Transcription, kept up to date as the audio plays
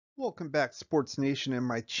Welcome back, Sports Nation and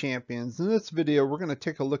my champions. In this video, we're going to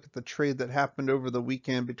take a look at the trade that happened over the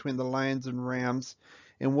weekend between the Lions and Rams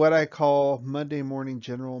in what I call Monday Morning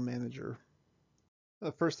General Manager.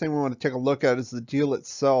 The first thing we want to take a look at is the deal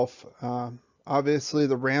itself. Obviously,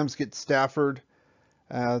 the Rams get Stafford.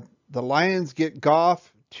 The Lions get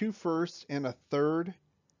Goff, 2 firsts and a third.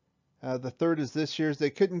 The third is this year's.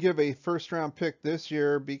 They couldn't give a first-round pick this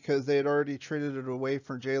year because they had already traded it away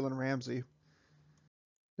for Jalen Ramsey.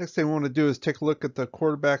 Next thing I want to do is take a look at the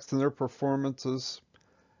quarterbacks and their performances.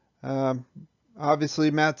 Um, Obviously,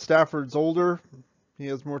 Matt Stafford's older. He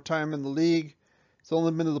has more time in the league. He's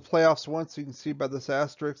only been to the playoffs once. You can see by this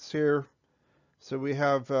asterisk here. So we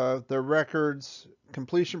have their records,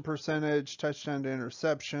 completion percentage, touchdown to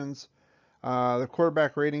interceptions, the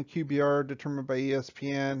quarterback rating, QBR, determined by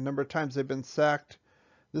ESPN, number of times they've been sacked.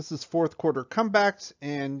 This is fourth quarter comebacks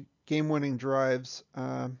and game-winning drives.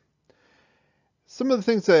 Some of the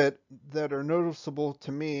things that are noticeable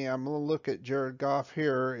to me, I'm going to look at Jared Goff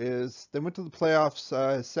here, is they went to the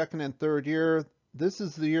playoffs second and third year. This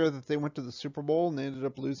is the year that they went to the Super Bowl and they ended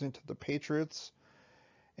up losing to the Patriots.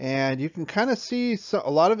 And you can kind of see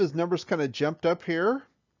a lot of his numbers kind of jumped up here.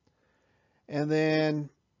 And then,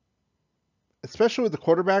 especially with the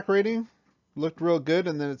quarterback rating, looked real good.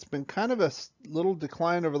 And then it's been kind of a little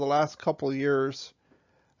decline over the last couple of years.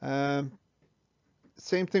 Same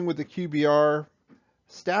thing with the QBR.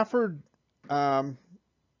 Stafford,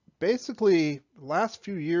 basically, last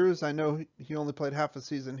few years, I know he only played half a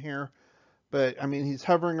season here, but I mean, he's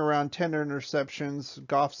hovering around 10 interceptions.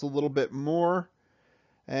 Goff's a little bit more.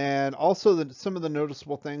 And also, some of the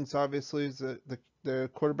noticeable things, obviously, is the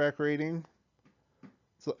quarterback rating.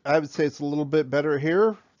 So I would say it's a little bit better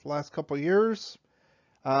here the last couple of years.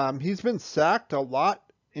 He's been sacked a lot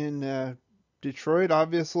in Detroit,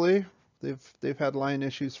 obviously. They've had line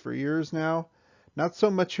issues for years now. Not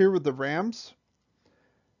so much here with the Rams.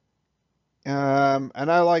 And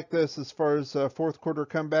I like this as far as fourth quarter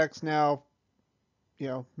comebacks now. You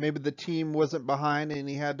know, maybe the team wasn't behind and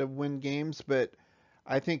he had to win games, but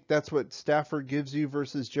I think that's what Stafford gives you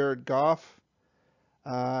versus Jared Goff.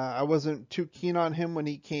 I wasn't too keen on him when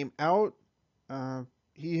he came out.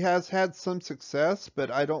 He has had some success,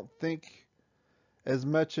 but I don't think as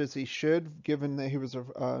much as he should, given that he was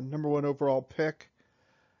a number 1 overall pick.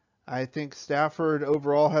 I think Stafford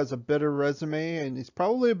overall has a better resume, and he's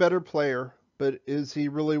probably a better player, but is he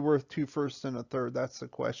really worth 2 firsts and a third? That's the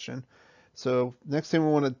question. So next thing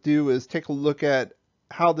we want to do is take a look at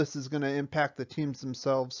how this is going to impact the teams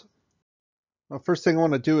themselves. Well, first thing I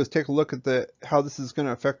want to do is take a look at how this is going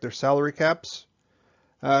to affect their salary caps.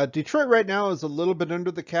 Detroit right now is a little bit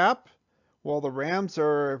under the cap, while the Rams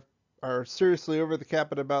are seriously over the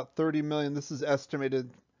cap at about 30 million. This is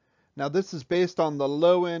estimated. Now this is based on the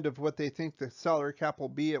low end of what they think the salary cap will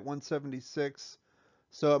be at 176.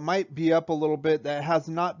 So it might be up a little bit. That has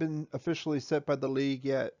not been officially set by the league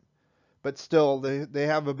yet. But still, they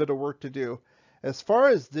have a bit of work to do. As far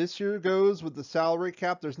as this year goes with the salary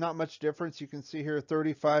cap, there's not much difference. You can see here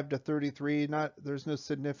 35 to 33. There's no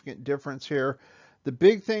significant difference here. The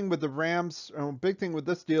big thing with the Rams, big thing with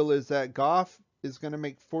this deal is that Goff is going to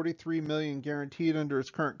make $43 million guaranteed under his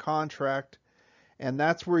current contract. And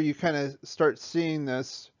that's where you kind of start seeing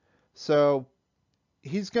this. So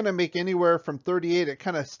he's going to make anywhere from 38. It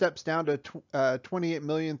kind of steps down to 28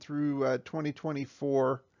 million through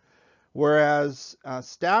 2024. Whereas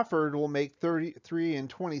Stafford will make 33 and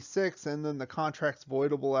 26, and then the contract's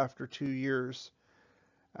voidable after 2 years.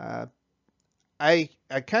 I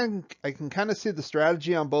can kind of see the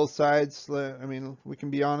strategy on both sides. I mean, we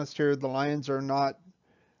can be honest here. The Lions are not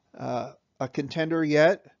a contender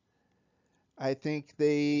yet. I think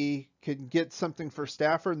they could get something for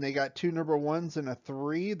Stafford, and they got 2 number 1s and a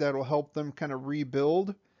 3 that'll help them kind of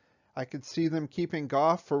rebuild. I could see them keeping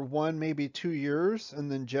Goff for 1, maybe 2 years,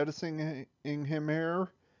 and then jettisoning him here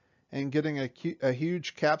and getting a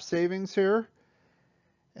huge cap savings here.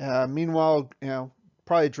 Meanwhile,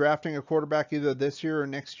 probably drafting a quarterback either this year or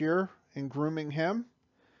next year and grooming him.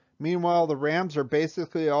 Meanwhile, the Rams are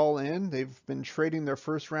basically all in. They've been trading their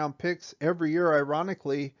first-round picks every year,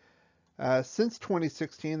 ironically. Since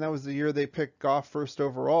 2016, that was the year they picked Goff first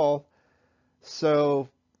overall. So,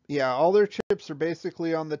 yeah, all their chips are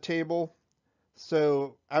basically on the table.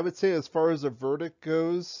 So, I would say as far as a verdict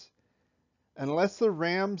goes, unless the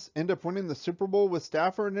Rams end up winning the Super Bowl with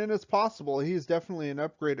Stafford, and it's possible, he's definitely an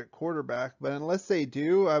upgrade at quarterback. But unless they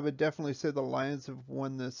do, I would definitely say the Lions have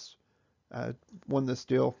won this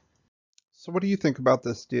deal. So what do you think about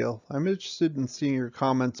this deal? I'm interested in seeing your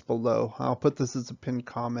comments below. I'll put this as a pinned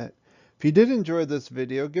comment. If you did enjoy this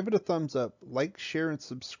video, give it a thumbs up, like, share, and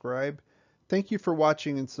subscribe. Thank you for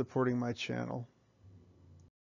watching and supporting my channel.